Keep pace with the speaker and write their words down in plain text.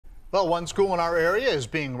Well, one school in our area is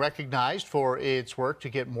being recognized for its work to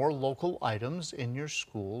get more local items in your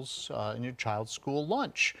in your child's school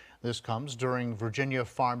lunch. This comes during Virginia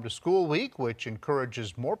Farm to School Week, which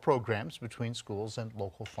encourages more programs between schools and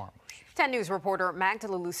local farmers. 10 News reporter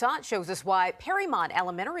Magdala Lusant shows us why Perrymont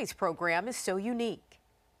Elementary's program is so unique.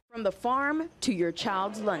 From the farm to your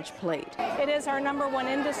child's lunch plate. It is our #1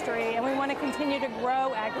 industry, and we want to continue to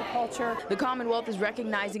grow agriculture. The Commonwealth is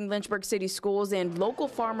recognizing Lynchburg City Schools and local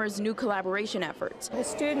farmers' new collaboration efforts. The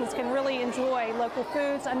students can really enjoy local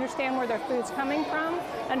foods, understand where their food's coming from,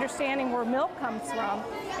 understanding where milk comes from,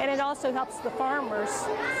 and it also helps the farmers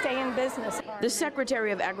stay in business. The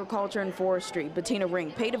Secretary of Agriculture and Forestry, Bettina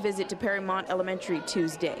Ring, paid a visit to Perrymont Elementary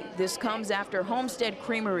Tuesday. This comes after Homestead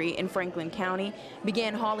Creamery in Franklin County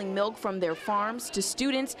began hauling milk from their farms to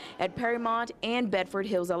students at Perrymont and Bedford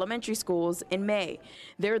Hills Elementary Schools in May.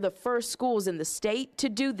 They're the first schools in the state to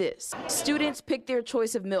do this. Students pick their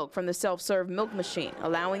choice of milk from the self-serve milk machine,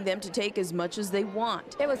 allowing them to take as much as they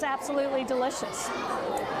want. It was absolutely delicious,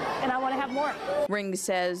 and I want to have more. Ring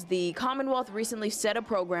says the Commonwealth recently set a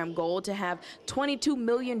program goal to have $22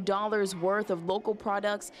 million worth of local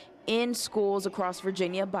products in schools across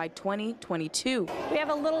Virginia by 2022. We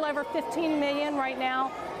have a little over 15 million right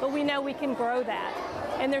now, but we know we can grow that.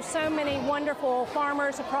 And there's so many wonderful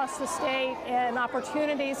farmers across the state and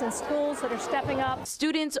opportunities and schools that are stepping up.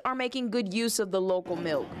 Students are making good use of the local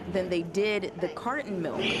milk than they did the carton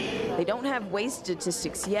milk. They don't have waste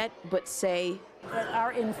statistics yet, but say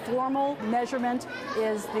our informal measurement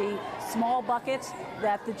is the small bucket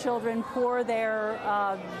that the children pour their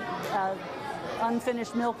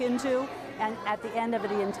unfinished milk into, and at the end of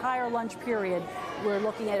the entire lunch period, we're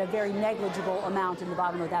looking at a very negligible amount in the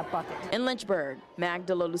bottom of that bucket. In Lynchburg,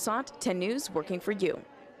 Magdala Lusant, 10 News, working for you.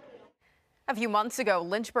 A few months ago,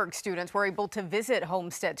 Lynchburg students were able to visit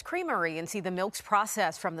Homestead's Creamery and see the milks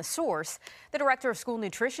processed from the source. The director of school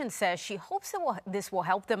nutrition says she hopes this will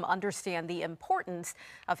help them understand the importance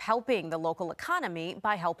of helping the local economy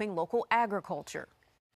by helping local agriculture.